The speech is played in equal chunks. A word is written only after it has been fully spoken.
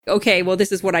okay, well,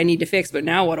 this is what I need to fix, but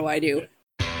now what do I do?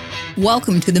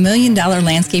 Welcome to the $1 Million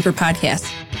Landscaper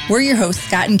Podcast. We're your hosts,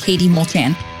 Scott and Katie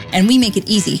Mulchan, and we make it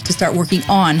easy to start working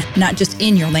on, not just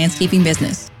in your landscaping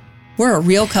business. We're a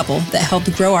real couple that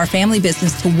helped grow our family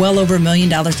business to well over $1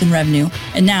 million in revenue,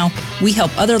 and now we help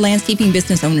other landscaping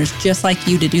business owners just like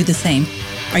you to do the same.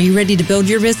 Are you ready to build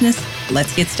your business?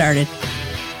 Let's get started.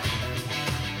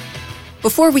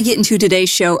 Before we get into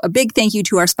today's show, a big thank you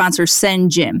to our sponsor,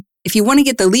 SendJim. If you want to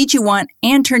get the leads you want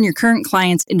and turn your current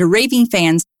clients into raving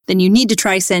fans, then you need to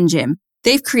try SendJim.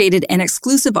 They've created an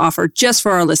exclusive offer just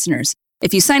for our listeners.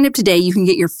 If you sign up today, you can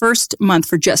get your first month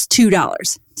for just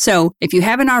 $2. So if you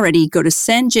haven't already, go to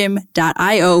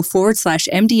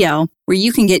sendjim.io/MDL, where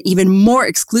you can get even more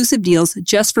exclusive deals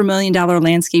just for $1 Million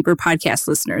Landscaper podcast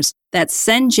listeners. That's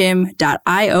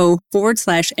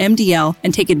sendjim.io/MDL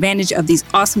and take advantage of these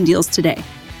awesome deals today.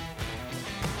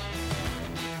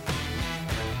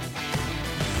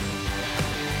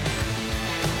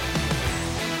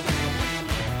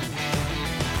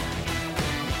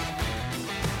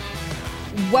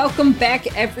 Welcome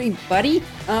back, everybody.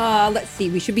 Let's see.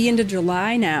 We should be into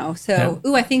July now. So,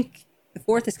 I think the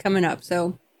 4th is coming up.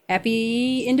 So,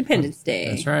 happy Independence Day.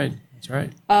 That's right. That's right.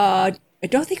 I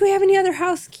don't think we have any other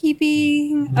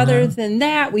housekeeping other than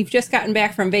that. We've just gotten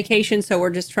back from vacation, so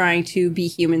we're just trying to be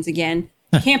humans again.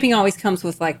 Camping always comes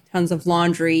with like tons of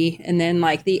laundry, and then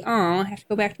like I have to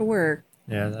go back to work.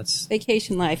 Yeah, that's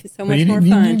vacation life is so much more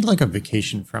you fun. need like a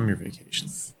vacation from your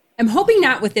vacations. I'm hoping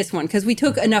not with this one because we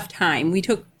took enough time. We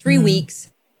took 3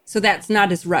 weeks, so that's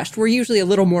not as rushed. We're usually a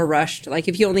little more rushed. Like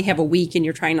if you only have a week and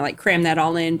you're trying to like cram that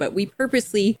all in, but we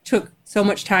purposely took so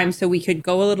much time so we could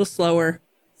go a little slower,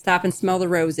 stop and smell the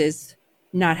roses,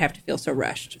 not have to feel so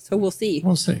rushed. So we'll see.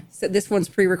 We'll see. So this one's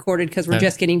pre-recorded because we're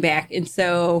just getting back, and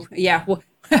so well,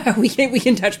 we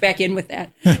can touch back in with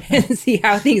that and see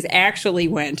how things actually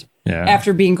went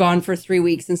after being gone for 3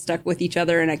 weeks and stuck with each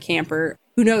other in a camper.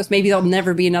 Who knows? Maybe there'll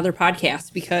never be another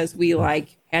podcast because we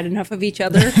had enough of each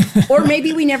other, or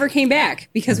maybe we never came back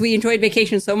because we enjoyed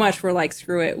vacation so much. We're like,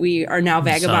 screw it. We are now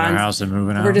vagabonds. Selling our house and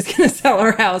moving out. We're just going to sell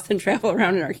our house and travel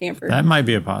around in our camper. That might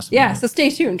be a possibility. Yeah. So stay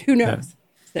tuned. Who knows?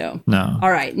 So no.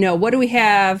 All right. No. What do we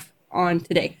have on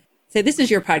today? So this is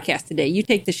your podcast today. You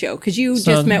take the show because you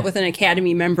just met with an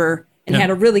Academy member and had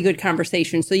a really good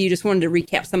conversation. So you just wanted to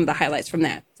recap some of the highlights from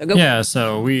that. So go. Yeah.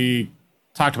 So we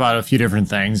talked about a few different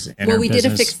things in our we business.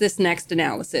 did a Fix This Next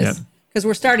analysis because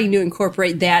we're starting to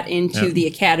incorporate that into the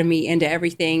Academy, into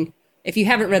everything. If you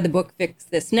haven't read the book Fix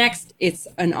This Next, it's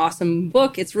an awesome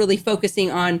book. It's really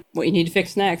focusing on what you need to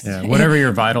fix next. Yeah, whatever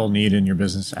your vital need in your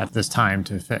business at this time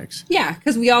to fix. Yeah,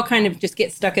 because we all kind of just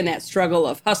get stuck in that struggle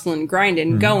of hustling,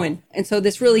 grinding, going. And so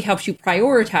this really helps you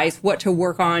prioritize what to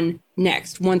work on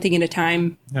next, one thing at a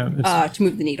time, to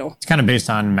move the needle. It's kind of based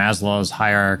on Maslow's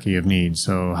hierarchy of needs.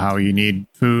 So how you need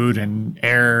food and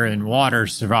air and water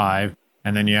to survive.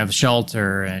 And then you have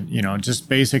shelter and, just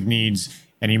basic needs.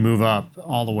 And you move up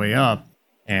all the way up.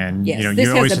 And,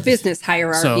 this has a business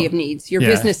hierarchy of needs. Your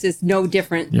business is no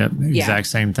different. Yep, exact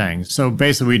same thing. So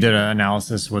basically we did an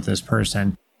analysis with this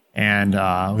person. And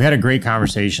we had a great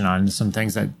conversation on some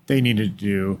things that they needed to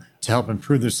do to help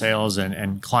improve their sales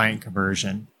and client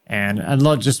conversion. And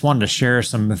just wanted to share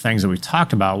some of the things that we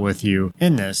talked about with you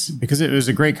in this because it was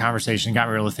a great conversation. It got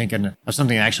me really thinking of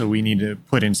something actually we need to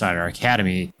put inside our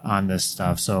Academy on this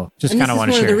stuff. So just kind of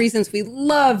want to share. One of the reasons we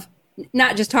love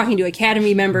not just talking to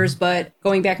Academy members, but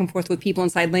going back and forth with people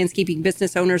inside Landscaping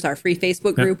Business Owners, our free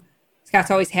Facebook group.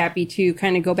 Scott's always happy to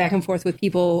kind of go back and forth with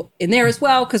people in there as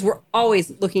well because we're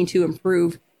always looking to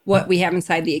improve what we have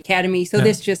inside the Academy. So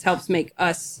this just helps make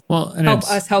us help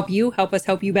us help you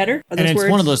better. And it's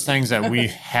one of those things that we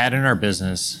had in our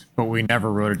business, but we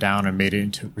never wrote it down and made it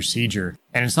into a procedure.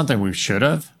 And it's something we should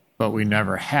have, but we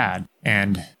never had.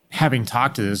 And having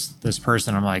talked to this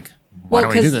person, I'm like, why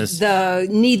don't we do this? The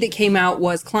need that came out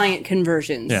was client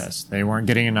conversions. Yes, they weren't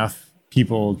getting enough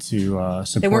people to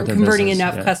support. They weren't converting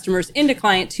business. enough customers into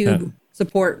client to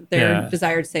support their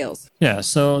desired sales. Yeah.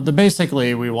 So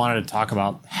basically we wanted to talk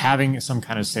about having some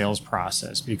kind of sales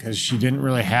process because she didn't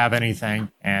really have anything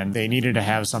and they needed to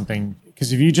have something.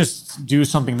 Because if you just do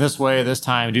something this way this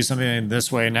time, do something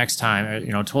this way next time,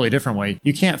 totally different way,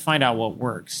 you can't find out what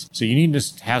works. So you need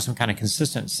to have some kind of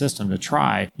consistent system to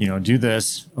try, do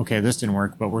this. Okay, this didn't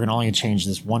work, but we're going to only change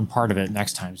this one part of it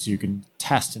next time so you can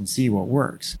test and see what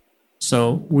works.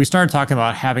 So we started talking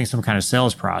about having some kind of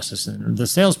sales process. And the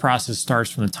sales process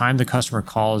starts from the time the customer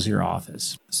calls your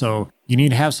office. So you need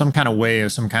to have some kind of way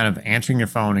of some kind of answering your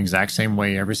phone exact same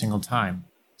way every single time.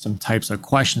 some types of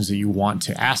questions that you want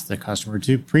to ask the customer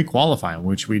to pre-qualify them,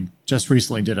 which we just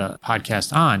recently did a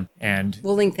podcast on. And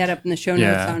we'll link that up in the show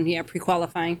notes on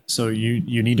pre-qualifying. So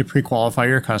you need to pre-qualify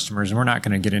your customers, and we're not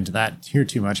going to get into that here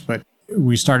too much, but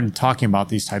we started talking about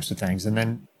these types of things. And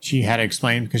then she had to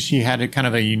explain, because she had a kind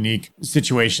of a unique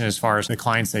situation as far as the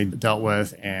clients they dealt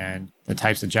with and the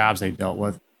types of jobs they dealt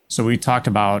with. So we talked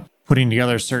about putting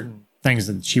together certain things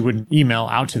that she would email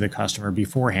out to the customer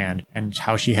beforehand, and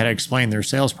how she had to explain their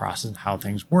sales process and how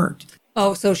things worked.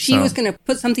 Oh, so she was going to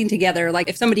put something together. Like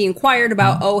if somebody inquired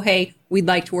about, oh, hey, we'd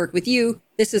like to work with you.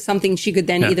 This is something she could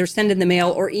then either send in the mail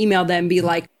or email them, be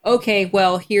like, okay,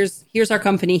 well, here's our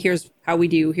company. Here's how we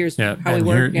do. Here's how we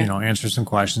work. You know, answer some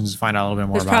questions, find out a little bit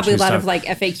more There's about probably a lot stuff. of like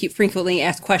FAQ, frequently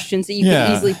asked questions that you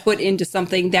can easily put into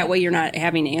something. That way you're not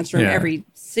having to answer them every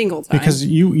single time. Because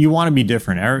you want to be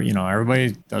different.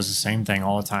 Everybody does the same thing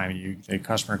all the time. The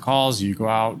customer calls, you go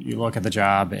out, you look at the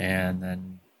job, and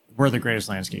then we're the greatest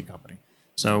landscape company.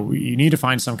 So you need to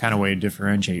find some kind of way to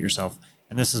differentiate yourself.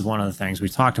 And this is one of the things we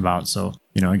talked about. So,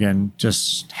 again,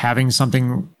 just having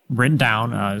something written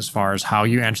down as far as how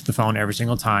you answer the phone every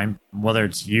single time, whether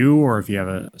it's you or if you have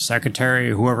a secretary,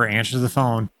 whoever answers the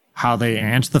phone, how they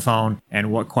answer the phone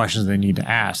and what questions they need to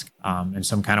ask, and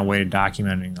some kind of way to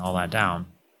documenting all that down.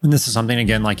 And this is something,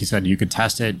 again, like you said, you could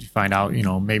test it, find out,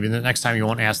 maybe the next time you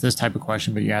won't ask this type of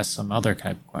question, but you ask some other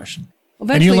type of question.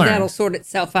 Eventually that'll sort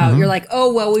itself out. You're like,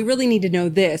 oh, well, we really need to know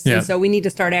this. And so we need to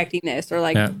start acting this. Or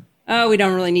like, oh, we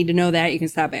don't really need to know that. You can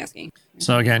stop asking.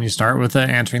 So again, you start with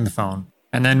answering the phone.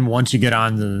 And then once you get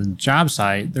on the job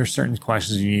site, there's certain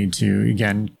questions you need to,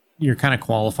 again, you're kind of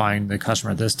qualifying the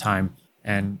customer at this time.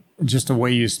 And just the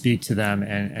way you speak to them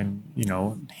and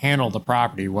handle the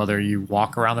property, whether you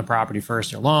walk around the property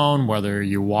first alone, whether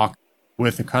you walk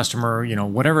with the customer,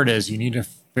 whatever it is, you need to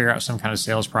figure out some kind of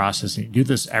sales process. And you do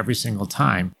this every single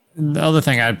time. And the other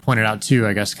thing I pointed out too,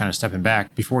 I guess, kind of stepping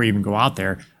back before you even go out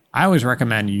there, I always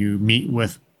recommend you meet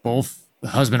with both the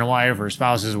husband and wife or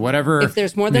spouses, whatever. If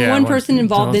there's more than one person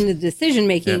involved in the decision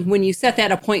making, when you set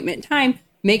that appointment time,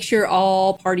 make sure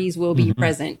all parties will be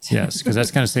present. Yes, because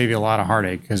that's going to save you a lot of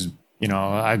heartache. Because,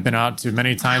 I've been out to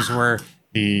many times where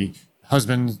the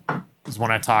husband is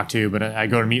one I talk to, but I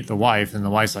go to meet the wife, and the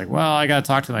wife's like, well, I got to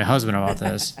talk to my husband about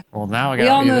this. Well, now I got. We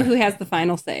all know who has the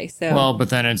final say. So, well, but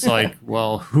then it's like,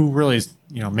 well, who really is,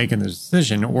 making the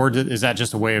decision, or is that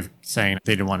just a way of saying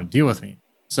they didn't want to deal with me?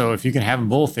 So if you can have them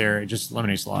both there, it just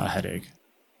eliminates a lot of headache.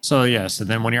 So yes, and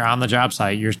then when you're on the job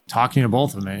site, you're talking to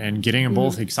both of them and getting them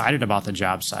both excited about the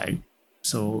job site.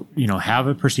 So, have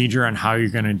a procedure on how you're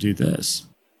going to do this.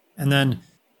 And then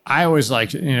I always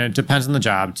like, it depends on the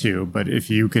job too, but if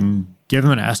you can give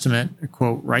them an estimate, a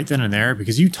quote right then and there,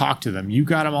 because you talk to them, you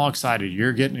got them all excited.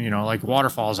 You're getting, like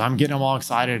waterfalls, I'm getting them all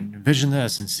excited and envision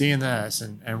this and seeing this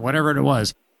and whatever it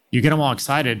was, you get them all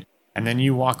excited. And then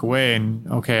you walk away and,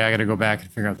 okay, I got to go back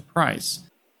and figure out the price.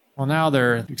 Well, now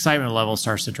their excitement level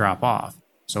starts to drop off.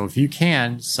 So if you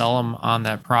can sell them on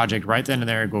that project right then and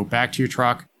there, go back to your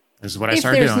truck. This is what I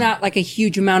started doing. If there's not like a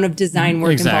huge amount of design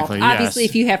work involved. Obviously,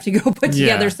 if you have to go put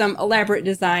together some elaborate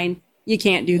design, you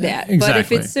can't do that. Exactly. But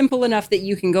if it's simple enough that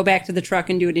you can go back to the truck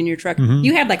and do it in your truck,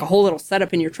 you had like a whole little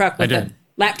setup in your truck with a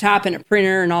laptop and a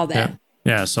printer and all that.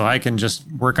 Yeah, so I can just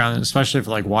work on it, especially for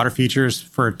like water features,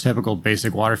 for a typical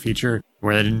basic water feature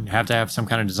where they didn't have to have some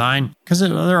kind of design, because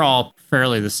they're all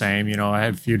fairly the same. I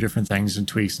had a few different things and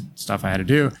tweaks and stuff I had to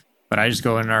do, but I just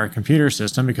go in our computer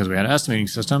system, because we had an estimating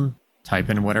system, type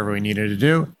in whatever we needed to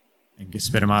do and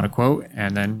spit them out a quote,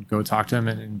 and then go talk to them.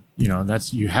 And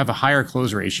you have a higher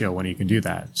close ratio when you can do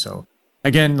that. So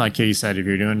again, like Katie said, if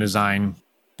you're doing design,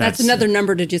 that's another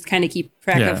number to just kind of keep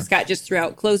track of. Scott just threw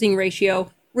out closing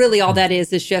ratio. Really, all that is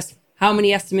just how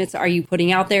many estimates are you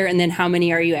putting out there, and then how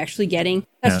many are you actually getting?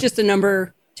 That's just a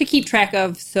number to keep track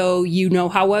of, so you know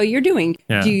how well you're doing.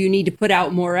 Do you need to put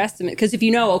out more estimates? Because if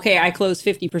okay, I closed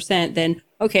 50%, then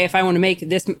okay, if I want to make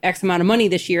this X amount of money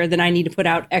this year, then I need to put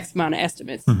out X amount of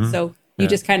estimates. So you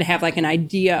just kind of have like an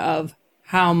idea of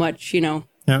how much, you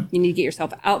need to get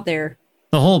yourself out there.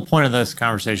 The whole point of this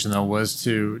conversation, though, was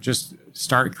to just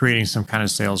start creating some kind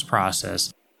of sales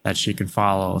process that she could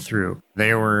follow through.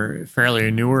 They were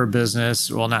fairly newer business.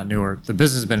 Well, not newer. The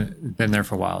business has been there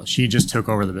for a while. She just took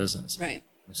over the business. Right.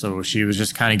 So she was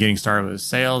just kind of getting started with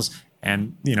sales,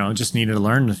 and, just needed to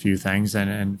learn a few things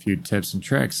and a few tips and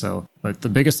tricks. So, but the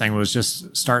biggest thing was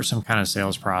just start some kind of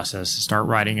sales process, start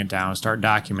writing it down, start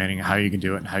documenting how you can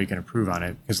do it and how you can improve on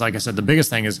it. Because like I said, the biggest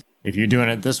thing is if you're doing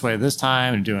it this way this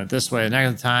time and doing it this way the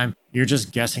next time, you're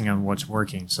just guessing on what's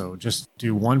working. So just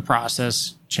do one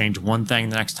process, change one thing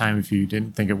the next time. If you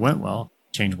didn't think it went well,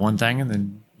 change one thing, and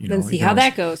then, then see how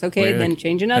that goes. Okay, then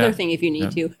change another thing if you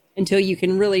need to, until you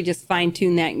can really just fine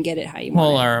tune that and get it how you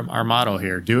want. Well, our motto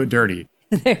here: do it dirty.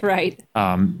 Right.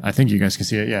 I think you guys can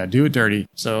see it. Yeah, do it dirty.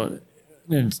 So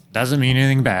it doesn't mean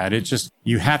anything bad. It's just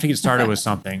you have to get started with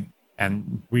something.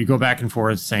 And we go back and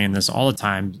forth saying this all the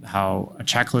time, how a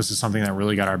checklist is something that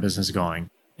really got our business going.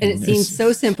 And it seems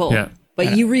so simple,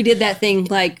 but you redid that thing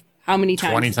like how many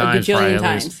times? 20 times, a bajillion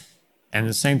times. And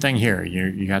the same thing here.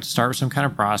 You got to start with some kind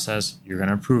of process. You're going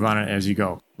to improve on it as you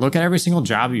go. Look at every single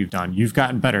job you've done. You've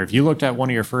gotten better. If you looked at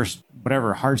one of your first,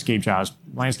 hardscape jobs,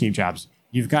 landscape jobs,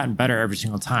 you've gotten better every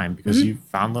single time because you've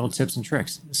found little tips and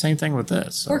tricks. The same thing with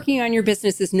this. So. Working on your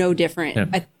business is no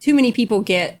different. Too many people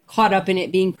get caught up in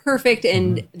it being perfect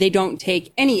and they don't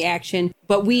take any action.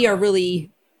 But we are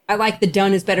really, I like the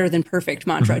done is better than perfect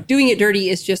mantra. Doing it dirty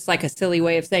is just like a silly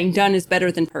way of saying done is better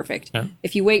than perfect.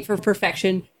 If you wait for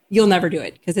perfection, you'll never do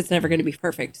it because it's never going to be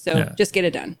perfect. So just get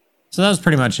it done. So that was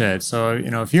pretty much it. So,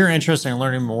 if you're interested in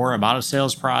learning more about a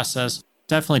sales process,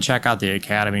 definitely check out the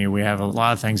Academy. We have a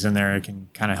lot of things in there that can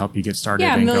kind of help you get started.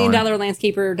 Yeah,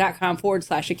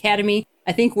 $1,000,000landscaper.com/academy.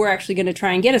 I think we're actually going to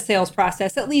try and get a sales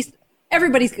process. At least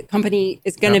everybody's company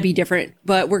is going to be different,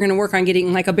 but we're going to work on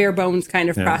getting like a bare bones kind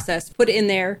of process put in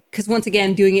there. Because once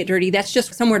again, doing it dirty, that's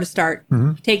just somewhere to start.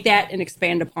 Take that and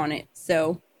expand upon it.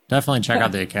 So definitely check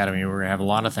out the Academy. We're going to have a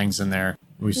lot of things in there.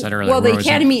 We said earlier. Well, the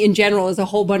Academy in general is a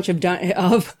whole bunch of done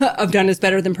is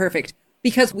better than perfect.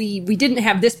 Because we didn't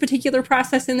have this particular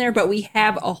process in there, but we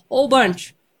have a whole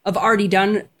bunch of already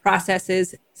done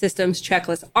processes, systems,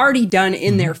 checklists already done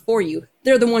in there for you.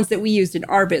 They're the ones that we used in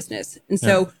our business. And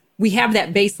so we have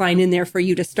that baseline in there for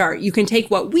you to start. You can take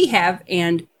what we have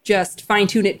and just fine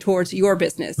tune it towards your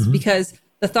business because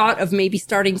the thought of maybe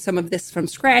starting some of this from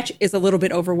scratch is a little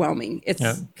bit overwhelming. It's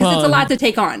because it's a lot to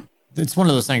take on. It's one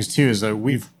of those things too, is that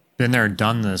we've been there and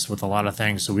done this with a lot of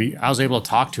things. So I was able to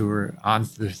talk to her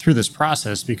through this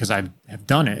process because I have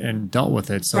done it and dealt with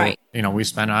it. So, we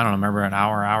spent, I don't remember, an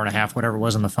hour and a half, whatever it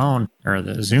was on the phone or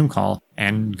the Zoom call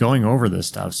and going over this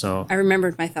stuff. So I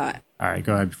remembered my thought. All right,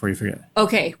 go ahead before you forget.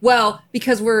 Okay, well,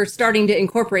 because we're starting to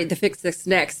incorporate the Fix This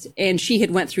Next, and she had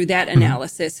went through that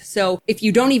analysis. So if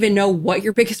you don't even know what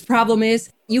your biggest problem is,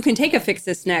 you can take a Fix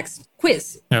This Next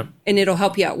quiz, and it'll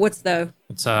help you out. What's the?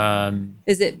 It's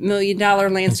is it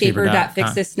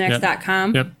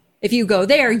 $1,000,000landscaper.fixthisnext.com? Yep. If you go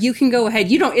there, you can go ahead.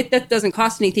 That doesn't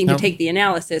cost anything to take the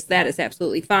analysis. That is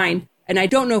absolutely fine. And I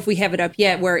don't know if we have it up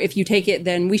yet, where if you take it,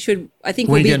 then I think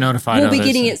we'll get notified. We'll be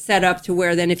getting it set up to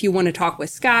where then if you want to talk with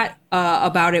Scott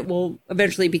about it, we'll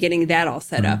eventually be getting that all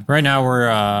set up. Right now,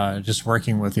 we're just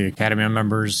working with the Academy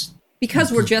members.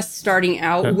 Because we're just starting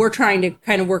out, we're trying to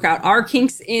kind of work out our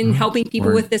kinks in helping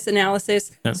people with this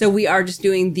analysis. So we are just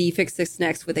doing the Fix This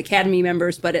Next with Academy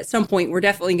members. But at some point, we're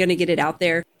definitely going to get it out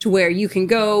there to where you can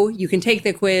take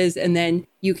the quiz, and then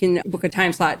you can book a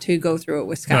time slot to go through it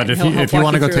with Scott. But if you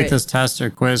want to go take this test or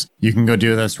quiz, you can go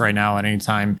do this right now at any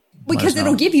time. Because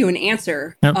it'll give you an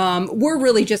answer. We're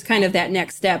really just kind of that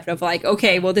next step of like,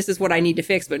 okay, well, this is what I need to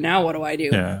fix, but now what do I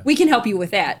do? We can help you with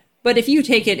that. But if you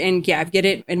take it and get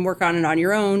it and work on it on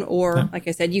your own, or like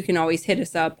I said, you can always hit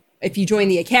us up. If you join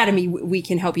the Academy, we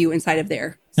can help you inside of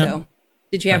there. So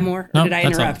did you have more? Or did I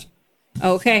interrupt?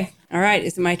 Okay. All right.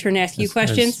 Is it my turn to ask you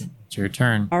questions? It's your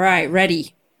turn. All right.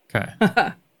 Ready. Okay.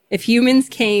 If humans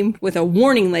came with a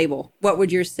warning label, what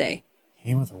would yours say?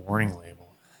 Came with a warning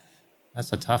label.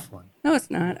 That's a tough one. No, it's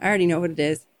not. I already know what it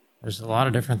is. There's a lot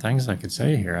of different things I could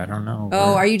say here. I don't know.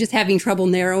 Oh, are you just having trouble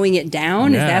narrowing it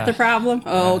down? Yeah. Is that the problem?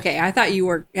 Oh, okay. I thought you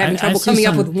were having trouble coming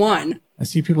up with one. I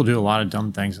see people do a lot of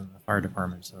dumb things in the fire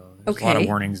department, so there's a lot of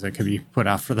warnings that could be put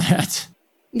out for that.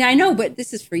 Now, I know, but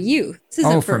this is for you. This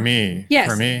isn't for me. Yes.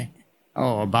 For me?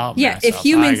 Oh, about myself. If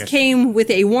humans came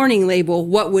with a warning label,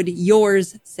 what would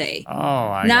yours say?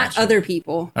 Oh, Not other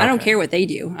people. Okay. I don't care what they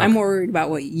do. Okay. I'm more worried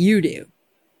about what you do.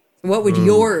 So what would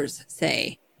yours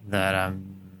say? That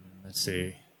let's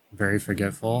see, very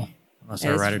forgetful, unless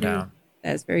I write it down.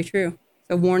 That's very true.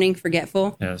 So warning,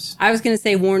 forgetful. Yes. I was going to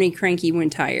say warning, cranky when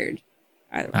tired.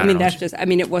 I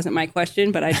mean, it wasn't my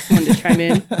question, but I just wanted to chime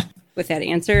in with that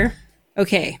answer.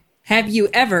 Okay. Have you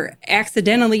ever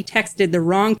accidentally texted the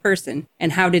wrong person,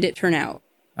 and how did it turn out?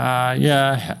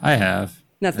 Yeah, I have.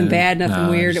 Nothing bad, nothing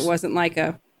weird. It wasn't like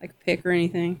a pic or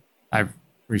anything. I've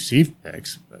received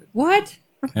pics, but what?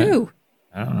 From who?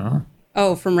 I don't know.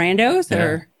 Oh, from randos,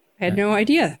 or I had no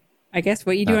idea. I guess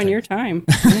what you do on your time.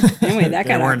 Anyway, that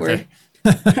got awkward.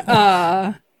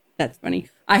 That's funny.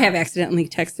 I have accidentally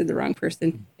texted the wrong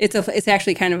person. It's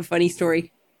actually kind of a funny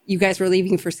story. you guys were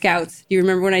leaving for scouts. Do you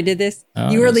remember when I did this?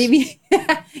 Oh, you were leaving.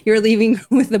 You were leaving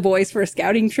with the boys for a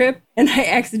scouting trip, and I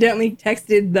accidentally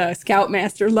texted the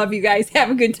scoutmaster, "Love you guys. Have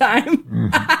a good time."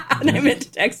 And I meant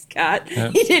to text Scott.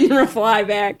 Yep. He didn't reply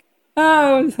back.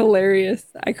 Oh, it was hilarious.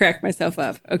 I cracked myself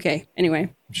up. Okay. Anyway,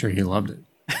 I'm sure he loved it.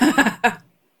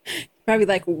 Probably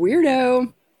like,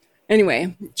 weirdo.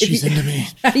 Anyway, she's into me.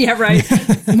 Yeah, right.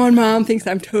 My mom thinks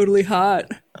I'm totally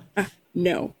hot.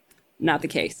 No, not the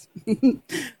case.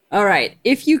 All right.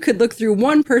 If you could look through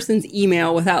one person's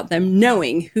email without them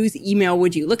knowing, whose email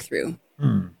would you look through?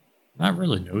 Not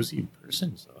really nosy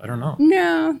person, so I don't know.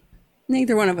 No,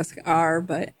 neither one of us are,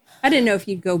 but I didn't know if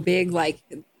you'd go big like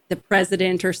the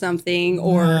president or something,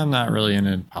 or I'm not really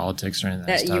into politics or anything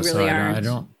that stuff. You really aren't. I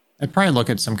don't. I'd probably look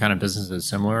at some kind of business that's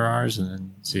similar to ours and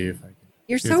then see if I can.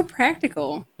 You're so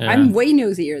practical. Yeah. I'm way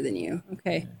nosier than you.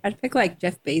 Okay. Yeah. I'd pick like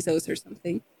Jeff Bezos or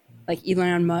something, like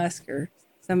Elon Musk or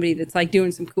somebody that's like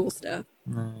doing some cool stuff.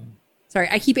 Sorry,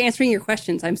 I keep answering your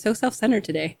questions. I'm so self-centered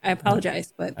today. I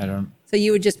apologize, but I don't. So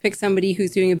you would just pick somebody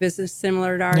who's doing a business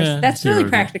similar to ours? Yeah, that's really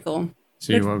practical.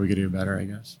 See what we could do better, I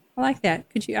guess. I like that.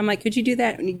 Could you do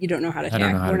that? You don't know how to hack.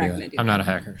 We're not going to do that. I'm not a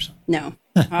hacker. So. No.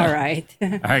 All right.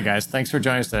 All right, guys. Thanks for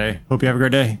joining us today. Hope you have a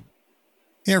great day.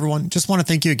 Hey, everyone. Just want to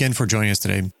thank you again for joining us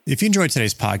today. If you enjoyed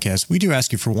today's podcast, we do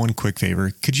ask you for one quick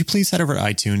favor. Could you please head over to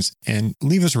iTunes and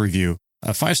leave us a review?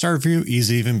 A 5-star review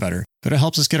is even better, but it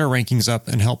helps us get our rankings up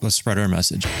and help us spread our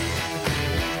message.